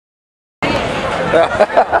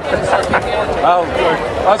I'll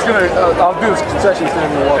do this concession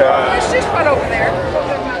stand in the water. It's just right over there.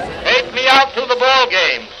 Take Me Out to the Ball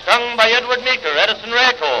Game, sung by Edward Meeker, Edison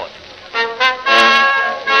Record.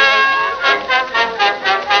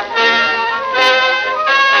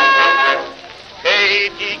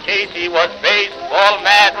 Katie Casey was baseball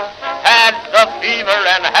mad, had the fever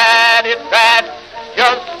and had it bad,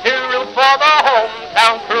 just to root for the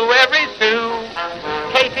hometown crew every Sue.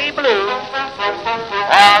 Katie Blue.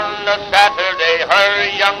 On a Saturday, her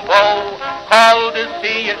young beau called to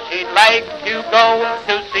see if she'd like to go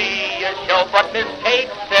to see a show, but Miss Kate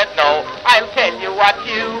said no. I'll tell you what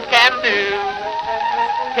you can do.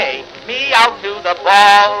 Take me out to the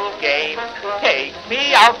ball game. Take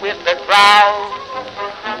me out with the crowd.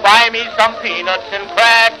 Buy me some peanuts and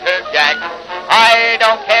Cracker Jack. I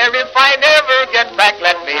don't care if I never get back.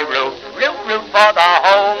 Let me root for the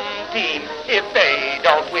home team. If they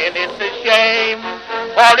don't win, it's a shame.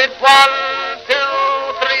 For it's 1, 2,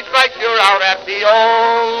 3 strikes, you're out at the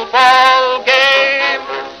old ball game.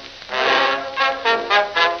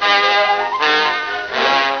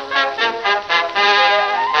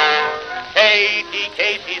 Katie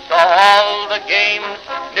Casey saw all the games,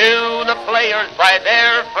 knew the players by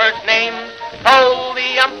their first names, told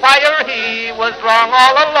the umpire he was wrong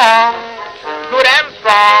all along, good and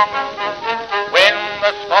strong. When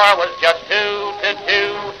the score was just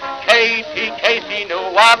 2-2, Katie Casey knew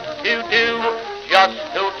what to do. Just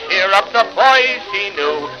to cheer up the boys she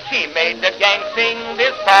knew, she made the gang sing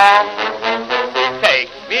this song.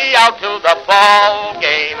 Take me out to the ball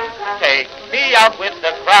game, take me out with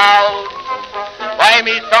the crowd. Buy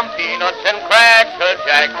me some peanuts and Cracker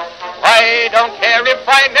Jack. I don't care if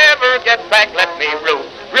I never get back. Let me root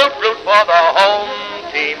for the home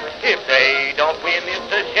team. If they don't win,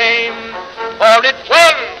 it's a shame. For it's 1,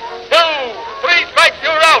 2, 3 strikes,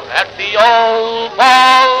 you're out at the old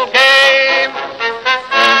ball game.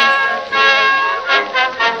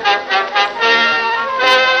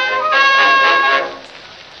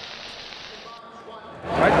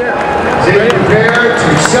 Right there. They prepare to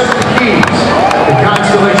set the keys at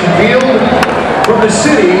Constellation Field from the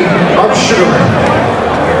city of Sugar Land.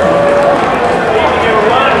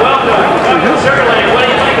 Welcome to Sugar Land. What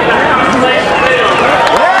do you think about Constellation Field?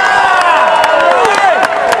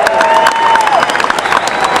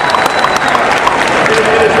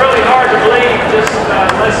 It is really hard to believe just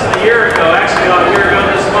less than a year ago, actually about a year ago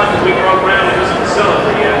this month, that we broke ground in this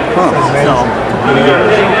facility.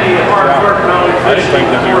 Many hard work, not only officially,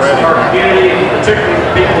 but of our community, particularly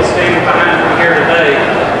the people standing behind me here today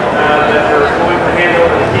that are going to hand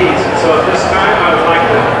over the keys. And so at this time, I would like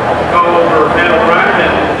to call over Matt O'Brien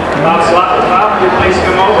and Bob Slot. Bob, would you please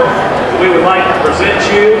come over? We would like to present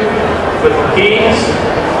you with the keys.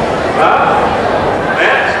 Bob,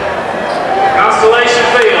 Matt, Constellation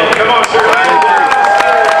Field. Come on, Sugar Land.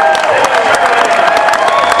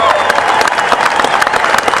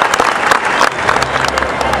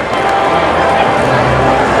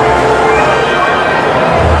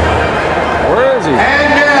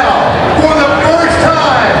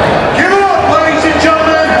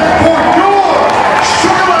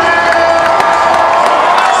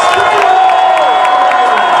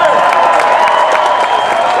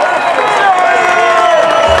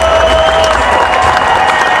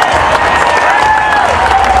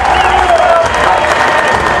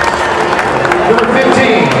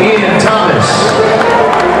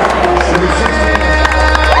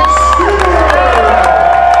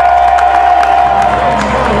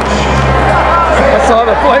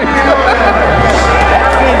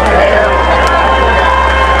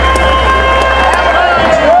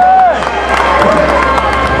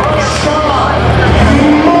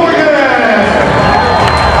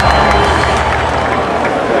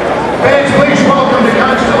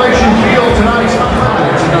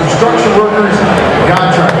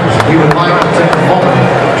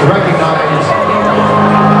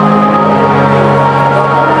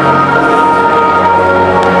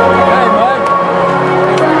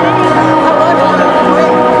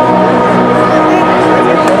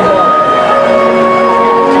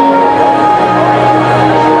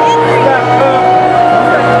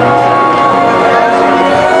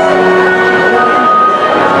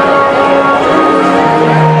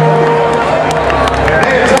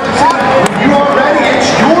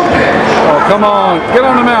 Come on, get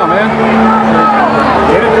on the mound, man.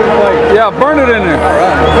 Get it to the plate. Yeah, burn it in there. All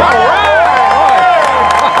right.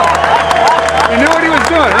 He knew what he was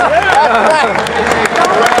doing, huh? I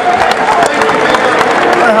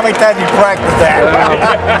wonder how many times you practiced that.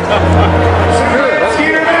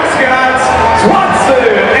 Skeeter mascots,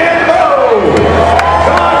 Swanson and Bo.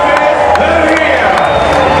 Thomas,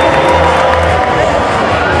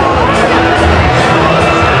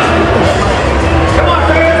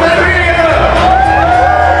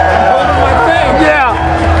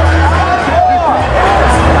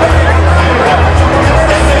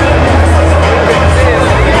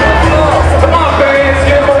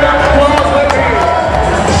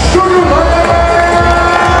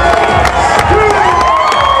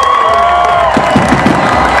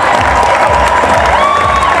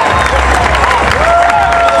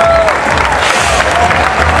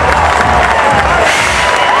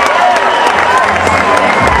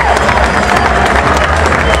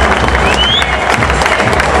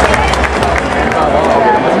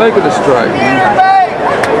 Make it a strike.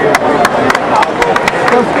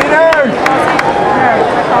 Go Skeeters!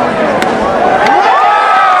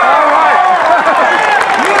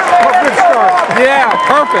 Good start. Yeah,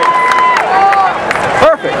 perfect.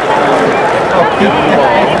 Perfect.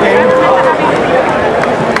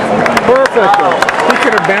 Perfect. He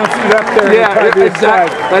could have bounced it up there. Yeah,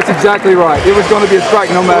 that's exactly right. It was going to be a strike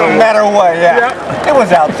no matter what. No matter what, yeah. It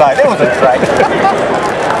was outside. It was a strike.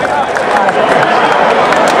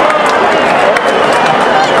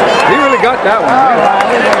 He really got that one.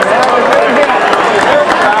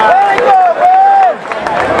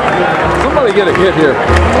 Somebody get a hit here.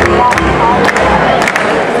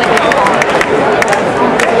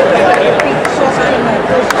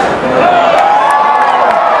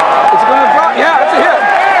 It's going to drop. Yeah, it's a hit.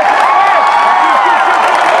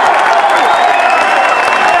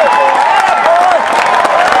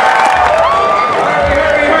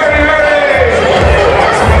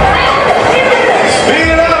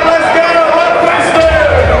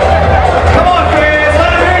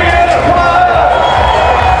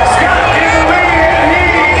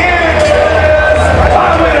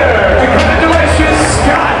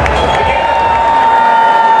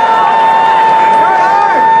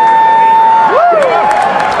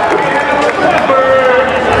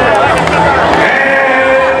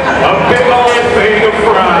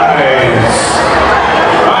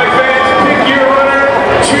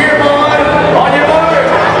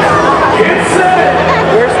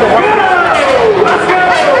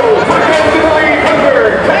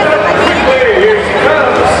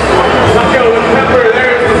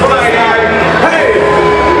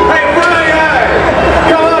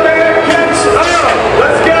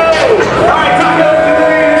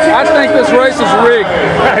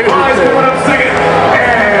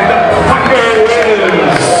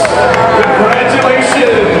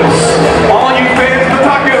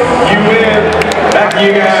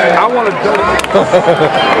 Come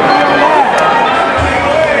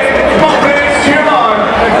on, fans, cheer on.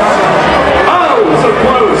 Oh, so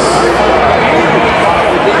close.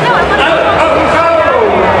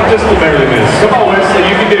 Oh, just barely missed. Come on, Wesley,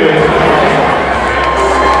 you can do it.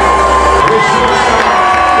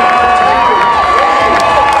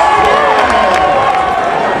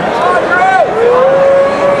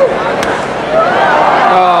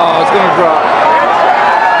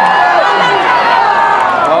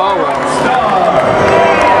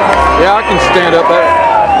 Stand up there.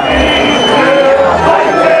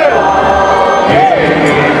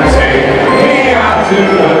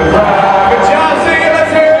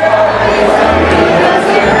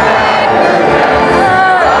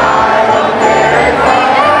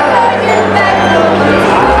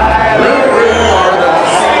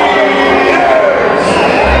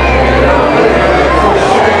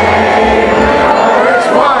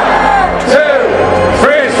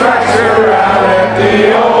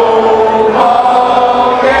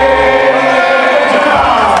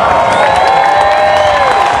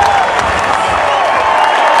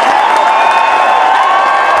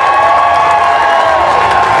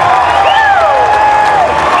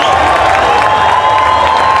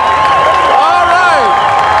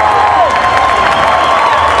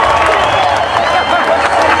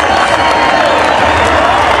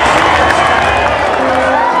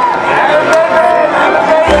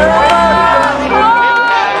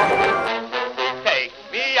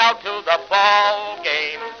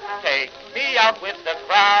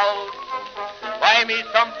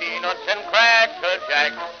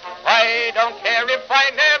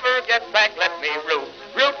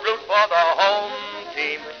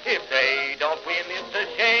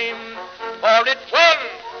 For it's 1,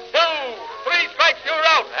 2, 3 strikes, you're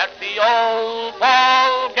out at the old